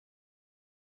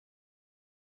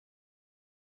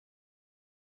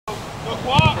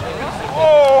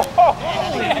Oh!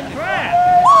 Holy crap!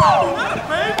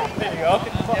 There you go.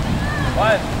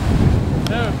 1,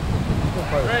 2,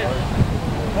 3,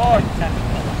 4.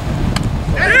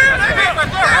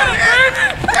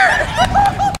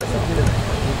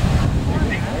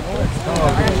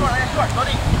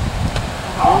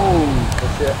 Oh,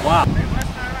 that's it. Wow.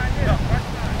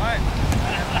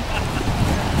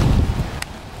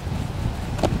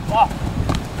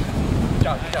 Good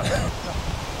job, good job.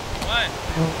 1,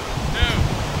 2,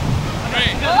 3,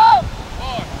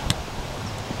 4.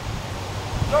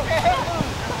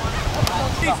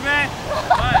 Thanks, man.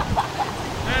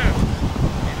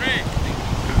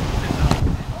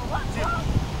 1, 2, 3.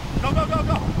 Go, go, go,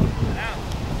 go. Down.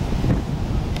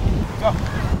 Go.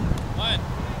 1,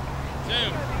 2,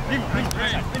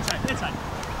 3. Inside.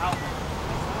 Out.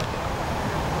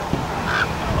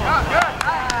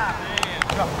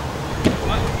 Go.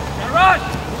 Rush!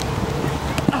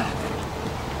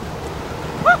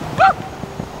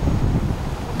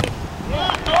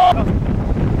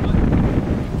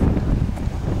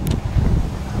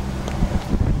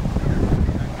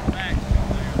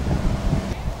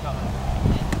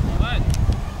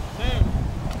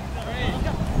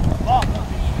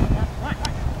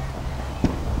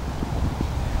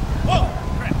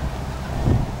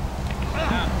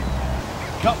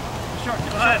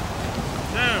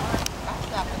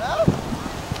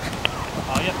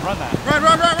 Run that. Run.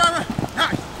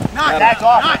 Nice. That's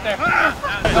off right there.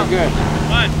 So good.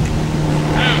 1, 2,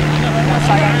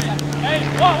 3. Hey,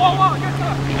 whoa. Get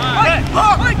up.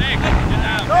 5, 6. Get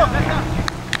down. Go.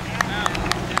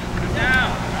 Down.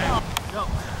 Go.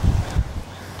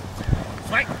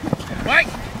 Mike.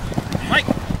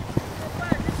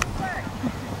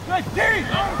 Good. D.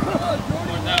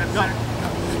 Go.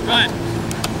 Run.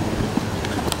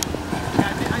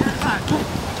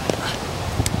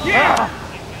 Yeah.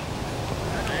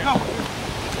 Go.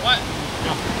 What?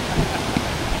 Go.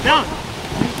 Down.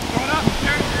 Throw it up.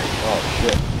 Oh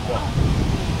shit.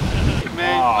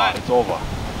 Man, oh, it's over.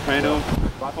 Trano.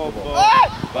 Basketball.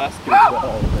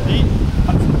 Basketball.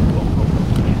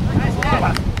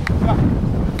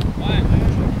 1,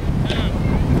 2,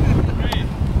 3,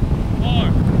 4,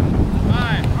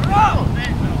 5.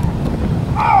 6.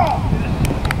 Oh!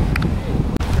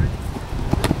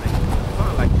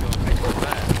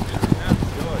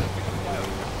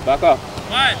 Back up.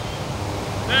 1,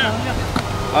 2, 3.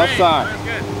 Outside. That's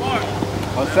good. 4.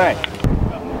 Outside. 1, 2.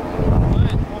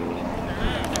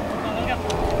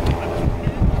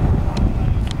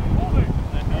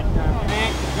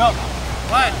 Go.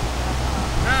 1,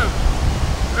 2,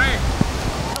 3,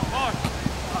 4.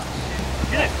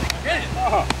 Get it.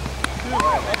 Oh.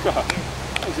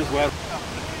 That was just wet.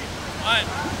 1.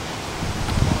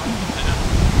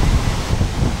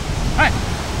 Hey.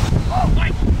 Oh,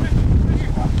 Mike.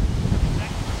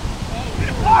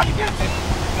 1, 2.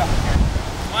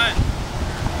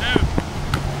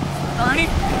 Ernie.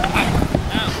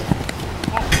 Down.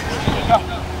 Go.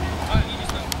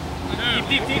 2.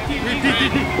 Deep.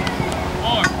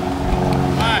 4.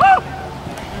 5.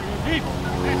 Deep.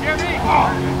 1, 2, 3.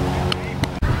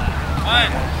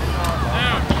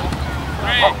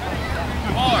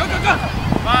 Go.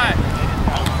 5.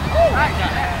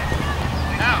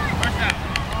 Now, first down.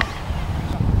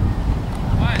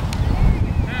 1,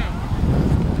 2,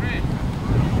 3,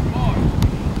 4,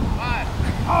 5.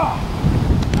 Oh.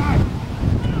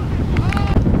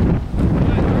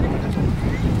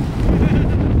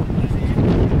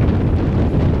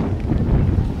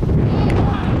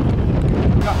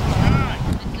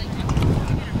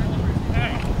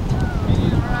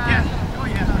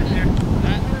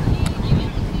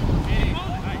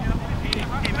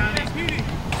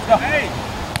 Hey!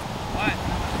 What?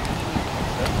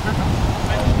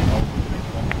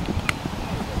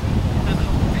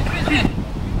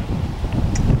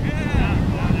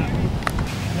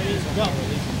 Go.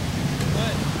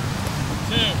 1,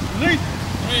 2, release.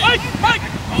 3, Mike!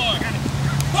 4.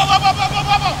 Go. 1, 2, 3.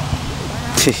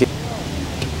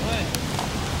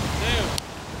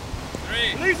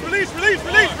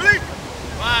 Release.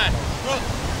 5. Go.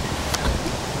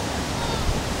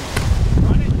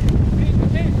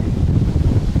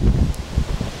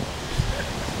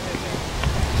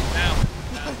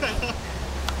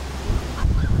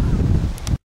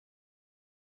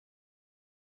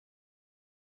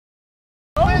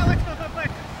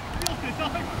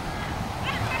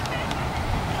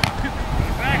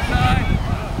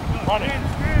 Run it.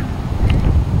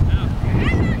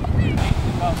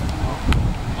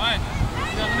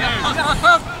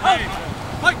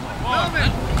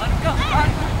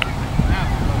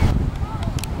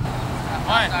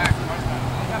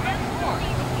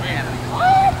 One.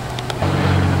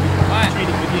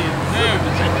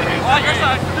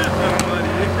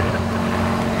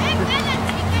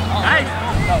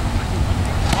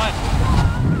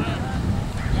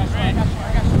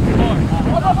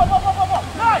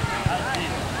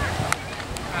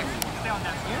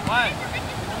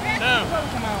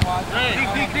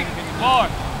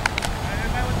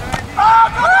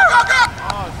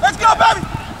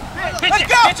 Pitch it!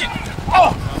 Pitch it!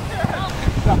 Oh!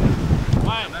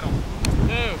 1,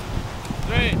 2,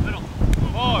 3,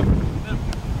 4.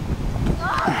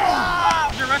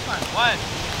 Your rush line. 1,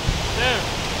 2,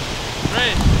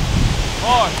 3,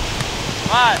 4,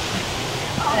 5.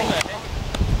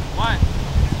 1.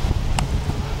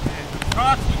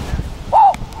 Cross.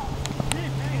 Woo!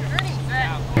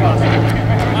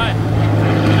 1,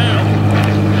 2,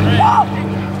 3,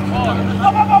 4.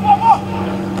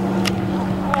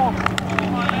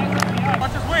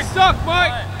 Stuck,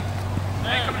 Mike!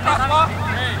 3,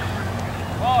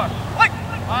 4,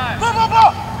 5.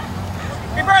 Ball!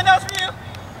 Hey, Brian, that was for you!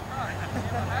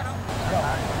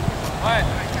 1,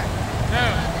 2,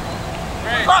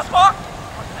 3. Crosswalk!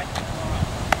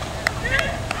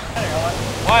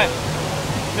 1,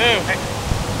 2,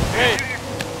 3,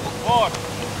 4.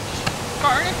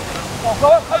 Carney? Go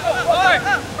up, go!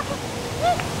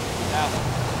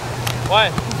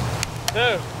 1,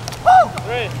 2,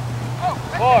 3,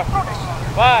 4,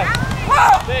 5,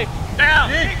 6. Down!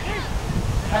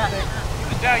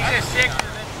 Down, you did 6.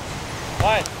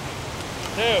 1,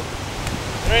 2,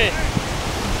 3,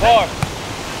 4,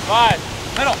 5.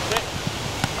 Middle. 6.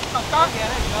 Yeah,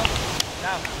 there you go.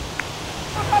 Down.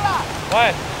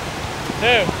 1,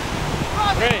 2,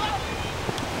 3.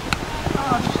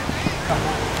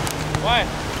 1,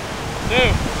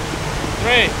 2,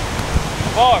 3,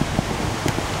 4.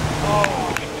 Oh.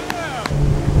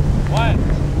 1,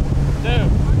 2,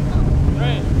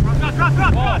 3,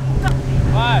 4,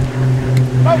 5.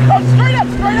 Go, straight up!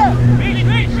 Reach!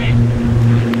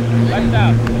 Back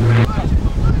down.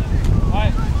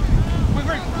 1.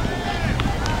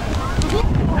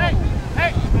 Hey!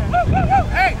 Hey!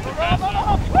 Hey!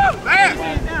 There!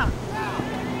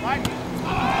 1,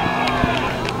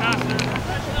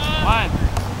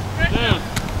 2.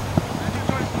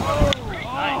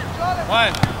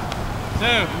 1, 2,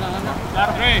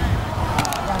 3.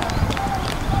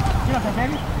 Get up there,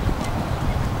 baby.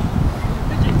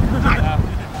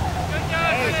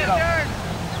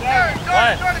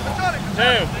 1,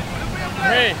 2,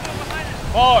 3,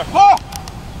 4.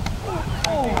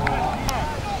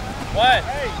 1,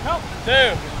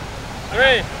 2,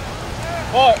 3,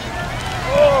 4.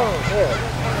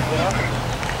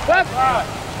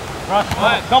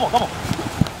 Rush. Double. Go.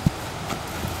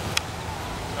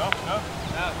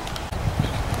 Down.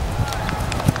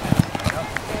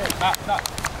 Stop.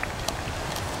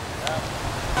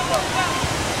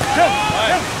 Good.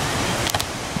 1.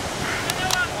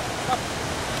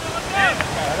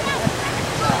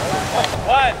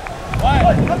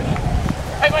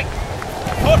 Hey, wait.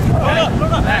 Hold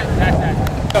up. Back.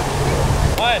 Go.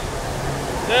 1,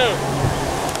 2,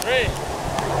 3,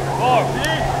 4.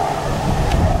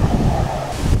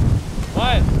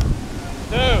 1,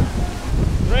 2,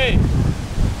 3,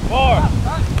 4,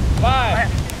 5.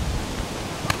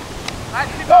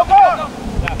 Go!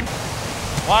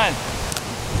 1,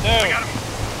 2,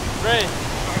 3,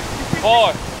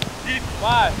 4,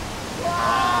 5.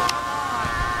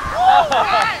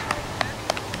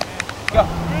 Go.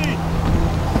 3.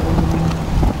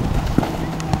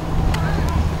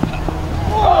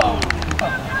 Whoa.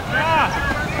 Yeah.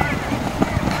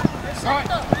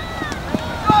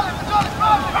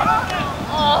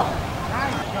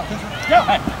 Go.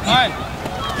 1.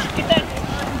 Get that.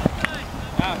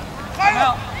 Down. Time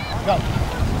out. Go.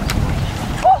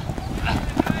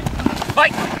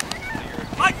 Mike.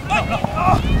 No.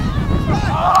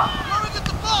 Where we get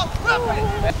the ball?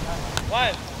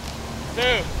 1,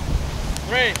 2,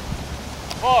 3,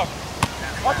 4.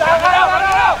 Watch out!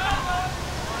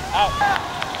 Out.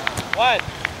 1,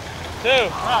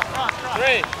 2,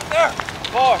 3,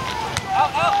 4.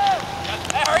 Out.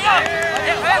 Hey, hurry up!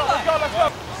 Let's go.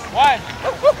 1,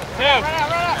 2.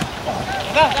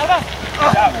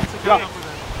 Go.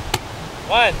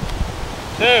 1,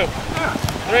 2,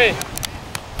 3,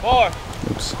 4.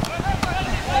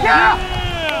 Yeah!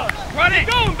 Run it!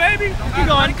 Going, baby! Keep going.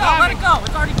 Let it go.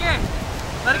 It's already game.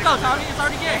 Let it go, Tommy. It's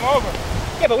already game. Game over.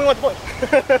 Yeah, but we want the point.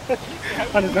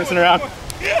 I'm just messing around.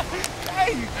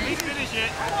 Hey, you finish it.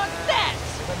 I want that.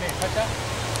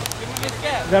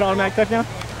 Is that automatic touchdown?